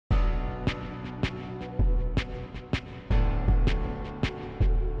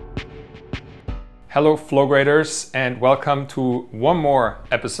Hello Flowgraders, and welcome to one more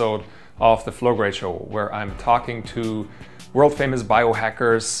episode of the Flowgrade Show, where I'm talking to world famous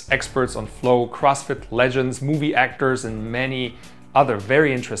biohackers, experts on flow, CrossFit legends, movie actors, and many other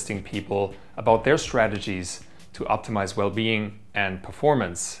very interesting people about their strategies to optimize well-being and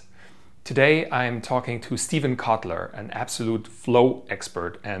performance. Today I'm talking to Steven Kotler, an absolute flow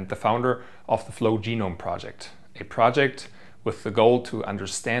expert and the founder of the Flow Genome Project, a project with the goal to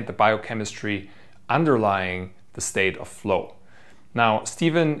understand the biochemistry underlying the state of flow. Now,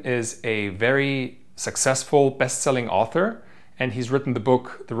 Steven is a very successful best-selling author, and he's written the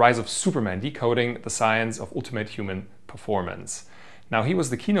book The Rise of Superman, Decoding the Science of Ultimate Human Performance. Now, he was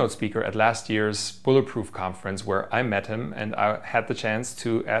the keynote speaker at last year's Bulletproof conference where I met him, and I had the chance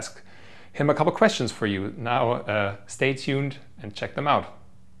to ask him a couple questions for you. Now, stay tuned and check them out.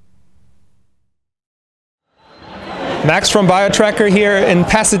 Max from BioTracker here in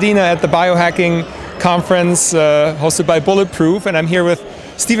Pasadena at the biohacking conference hosted by Bulletproof, and I'm here with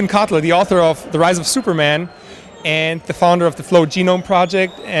Steven Kotler, the author of The Rise of Superman and the founder of the Flow Genome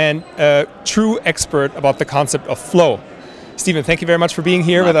Project and a true expert about the concept of flow. Steven, thank you very much for being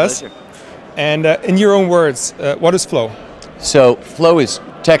here with us. And in your own words, what is flow? So flow is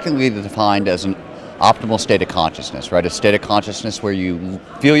technically defined as an optimal state of consciousness, right? A state of consciousness where you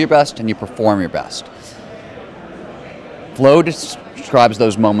feel your best and you perform your best. Flow describes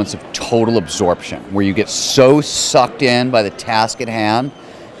those moments of total absorption, where you get so sucked in by the task at hand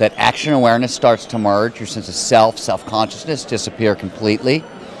that action awareness starts to merge, your sense of self-consciousness disappear completely.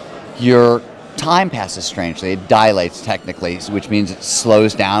 Your time passes strangely, it dilates technically, which means it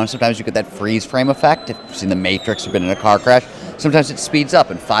slows down. Sometimes you get that freeze frame effect, if you've seen The Matrix or been in a car crash. Sometimes it speeds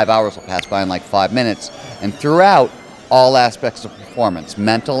up and 5 hours will pass by in like 5 minutes. And throughout, all aspects of performance,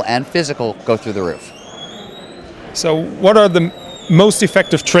 mental and physical, go through the roof. So what are the most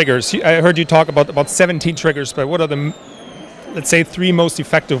effective triggers? I heard you talk about 17 triggers, but what are the, let's say, 3 most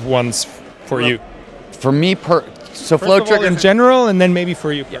effective ones for you? For me, so flow triggers in general, and then maybe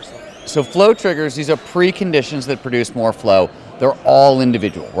for you personally. So flow triggers, these are preconditions that produce more flow. They're all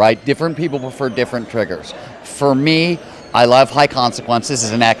individual, right? Different people prefer different triggers. For me, I love high consequences.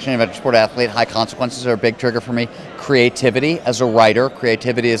 As an action adventure sport athlete, high consequences are a big trigger for me. Creativity, as a writer,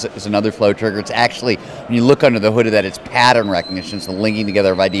 creativity is another flow trigger. It's actually, when you look under the hood of that, it's pattern recognition, it's the linking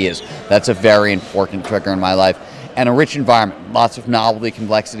together of ideas. That's a very important trigger in my life. And a rich environment, lots of novelty,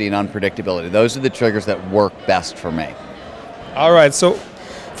 complexity, and unpredictability. Those are the triggers that work best for me. All right, so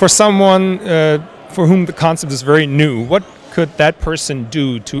for someone for whom the concept is very new, what could that person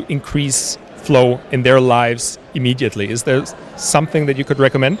do to increase flow in their lives immediately? Is there something that you could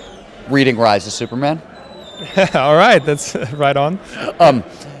recommend? Reading Rise of Superman. All right, that's right on.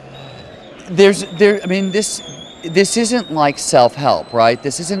 This isn't like self-help, right?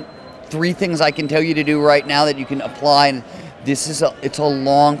 This isn't 3 things I can tell you to do right now that you can apply. And it's a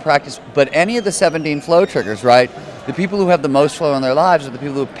long practice. But any of the 17 flow triggers, right? The people who have the most flow in their lives are the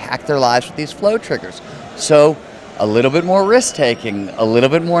people who pack their lives with these flow triggers. So a little bit more risk-taking, a little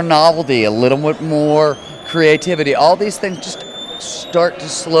bit more novelty, a little bit more creativity. All these things just start to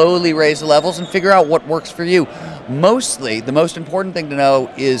slowly raise the levels and figure out what works for you. Mostly, the most important thing to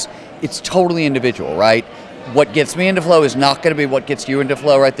know is it's totally individual, right? What gets me into flow is not going to be what gets you into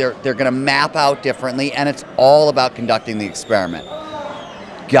flow, right? They're going to map out differently, and it's all about conducting the experiment.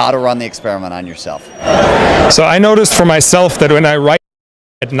 Got to run the experiment on yourself. So I noticed for myself that when I write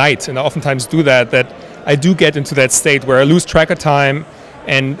at night, and I oftentimes do that I do get into that state where I lose track of time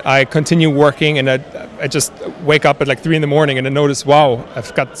and I continue working, and I just wake up at like 3 in the morning and I notice, wow,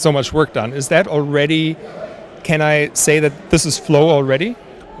 I've got so much work done. Is that already, can I say that this is flow already?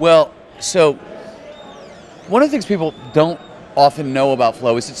 Well, so one of the things people don't often know about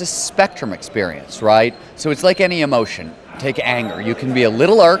flow is it's a spectrum experience, right? So it's like any emotion. Take anger. You can be a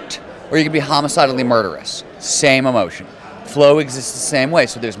little irked or you can be homicidally murderous. Same emotion. Flow exists the same way.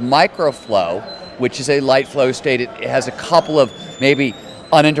 So there's microflow, which is a light flow state. It has a couple of maybe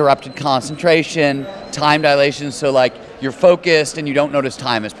uninterrupted concentration, time dilation, so like you're focused and you don't notice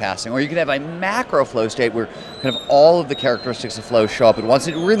time is passing. Or you can have a macro flow state where kind of all of the characteristics of flow show up at once.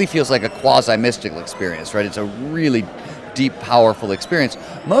 It really feels like a quasi-mystical experience, right? It's a really deep, powerful experience.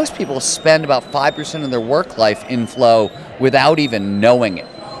 Most people spend about 5% of their work life in flow without even knowing it.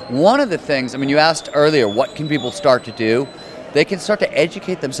 One of the things, I mean, you asked earlier, what can people start to do? They can start to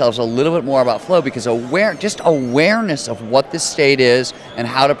educate themselves a little bit more about flow, because just awareness of what this state is and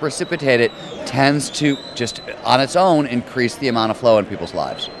how to precipitate it tends to just on its own increase the amount of flow in people's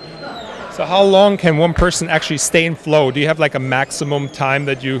lives. So how long can one person actually stay in flow? Do you have like a maximum time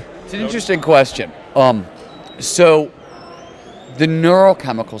that you... It's an interesting question. So the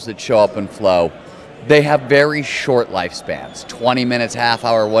neurochemicals that show up in flow they have very short lifespans, 20 minutes, half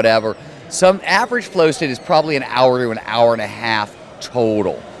hour, whatever. Some average flow state is probably an hour to an hour and a half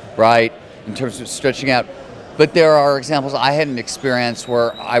total, right, in terms of stretching out. But there are examples. I had an experience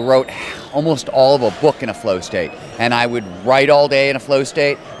where I wrote almost all of a book in a flow state, and I would write all day in a flow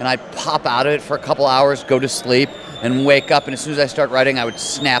state, and I'd pop out of it for a couple hours, go to sleep, and wake up, and as soon as I start writing, I would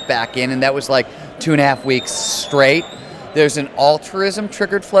snap back in, and that was like 2.5 weeks straight. There's an altruism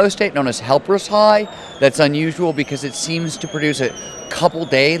triggered flow state known as helper's high. That's unusual because it seems to produce a couple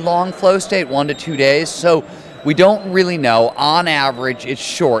day long flow state, 1 to 2 days. So we don't really know. On average, it's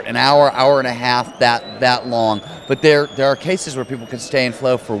short, an hour, hour and a half, that long. But there are cases where people can stay in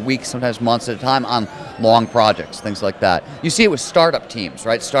flow for weeks, sometimes months at a time on long projects, things like that. You see it with startup teams,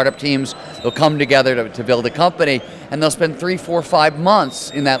 right? Startup teams, they'll come together to build a company, and they'll spend 3, 4, 5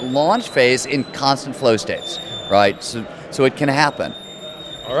 months in that launch phase in constant flow states, right? So it can happen.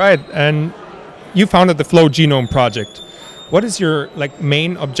 All right, and you founded the Flow Genome Project. What is your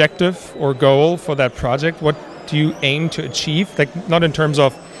main objective or goal for that project? What do you aim to achieve? Not in terms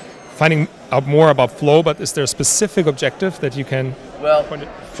of finding out more about flow, but is there a specific objective that you can point it?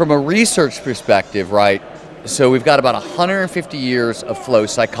 From a research perspective, right? So we've got about 150 years of flow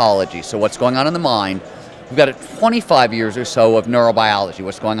psychology. So what's going on in the mind? We've got 25 years or so of neurobiology,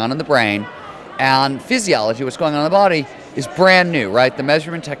 what's going on in the brain, and physiology, what's going on in the body, is brand new, right? The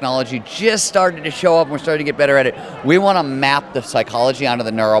measurement technology just started to show up and we're starting to get better at it. We want to map the psychology onto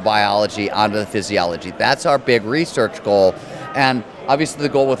the neurobiology, onto the physiology. That's our big research goal. And obviously the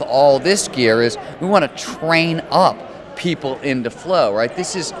goal with all this gear is we want to train up people into flow, right?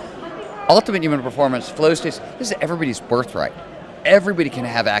 This is ultimate human performance, flow states. This is everybody's birthright. Everybody can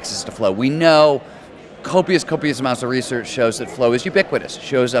have access to flow. We know copious amounts of research shows that flow is ubiquitous. It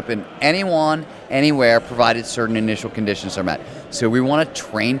shows up in anyone, anywhere, provided certain initial conditions are met. So we want to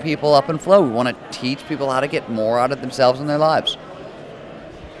train people up in flow. We want to teach people how to get more out of themselves and their lives.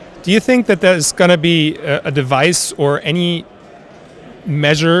 Do you think that there's going to be a device or any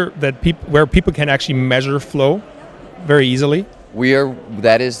measure that where people can actually measure flow very easily?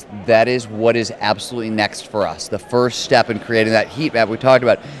 That is what is absolutely next for us. The first step in creating that heat map we talked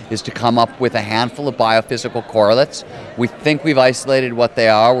about is to come up with a handful of biophysical correlates. We think we've isolated what they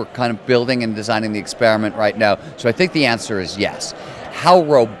are. We're kind of building and designing the experiment right now. So I think the answer is yes. How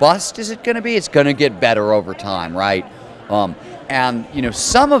robust is it going to be? It's going to get better over time, right? And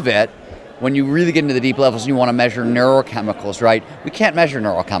some of it, when you really get into the deep levels and you want to measure neurochemicals, right? We can't measure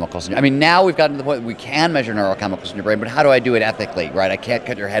neurochemicals. I mean, now we've gotten to the point that we can measure neurochemicals in your brain, but how do I do it ethically, right? I can't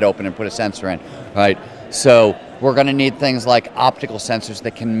cut your head open and put a sensor in, right? So we're going to need things like optical sensors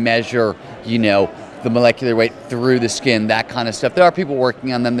that can measure, the molecular weight through the skin, that kind of stuff. There are people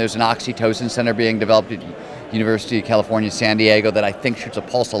working on them. There's an oxytocin center being developed at University of California, San Diego, that I think shoots a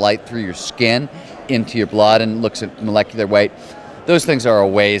pulse of light through your skin into your blood and looks at molecular weight. Those things are a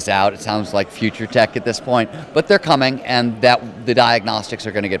ways out. It sounds like future tech at this point, but they're coming, and the diagnostics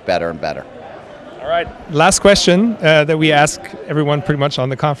are going to get better and better. All right. Last question that we ask everyone pretty much at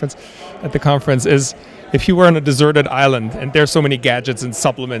the conference is, if you were on a deserted island and there's so many gadgets and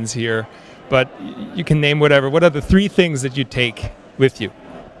supplements here, but you can name whatever, what are the 3 things that you take with you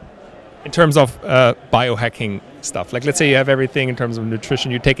in terms of biohacking stuff? Let's say you have everything in terms of nutrition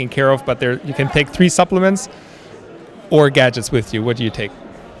you're taking care of, but you can take 3 supplements or gadgets with you. What do you take?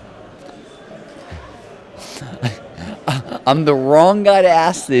 I'm the wrong guy to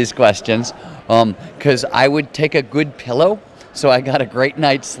ask these questions because I would take a good pillow so I got a great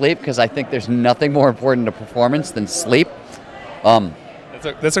night's sleep, because I think there's nothing more important to performance than sleep.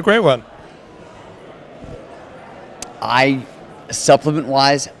 That's a great one.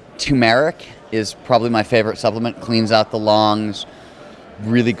 Supplement-wise, turmeric is probably my favorite supplement. Cleans out the lungs,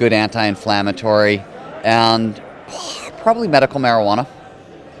 really good anti-inflammatory, and probably medical marijuana.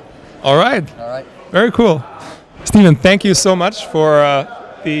 All right. Very cool. Steven, thank you so much for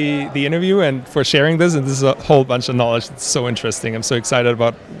the interview and for sharing this. And this is a whole bunch of knowledge. It's so interesting. I'm so excited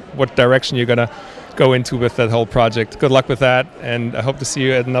about what direction you're going to go into with that whole project. Good luck with that, and I hope to see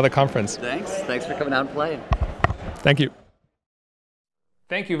you at another conference. Thanks for coming out and playing. Thank you.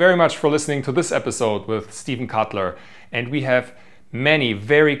 Thank you very much for listening to this episode with Steven Kotler. And we have many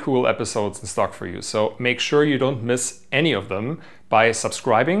very cool episodes in stock for you. So make sure you don't miss any of them by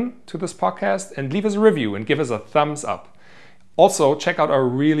subscribing to this podcast, and leave us a review and give us a thumbs up. Also, check out our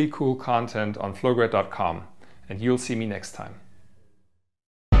really cool content on flowgrade.com, and you'll see me next time.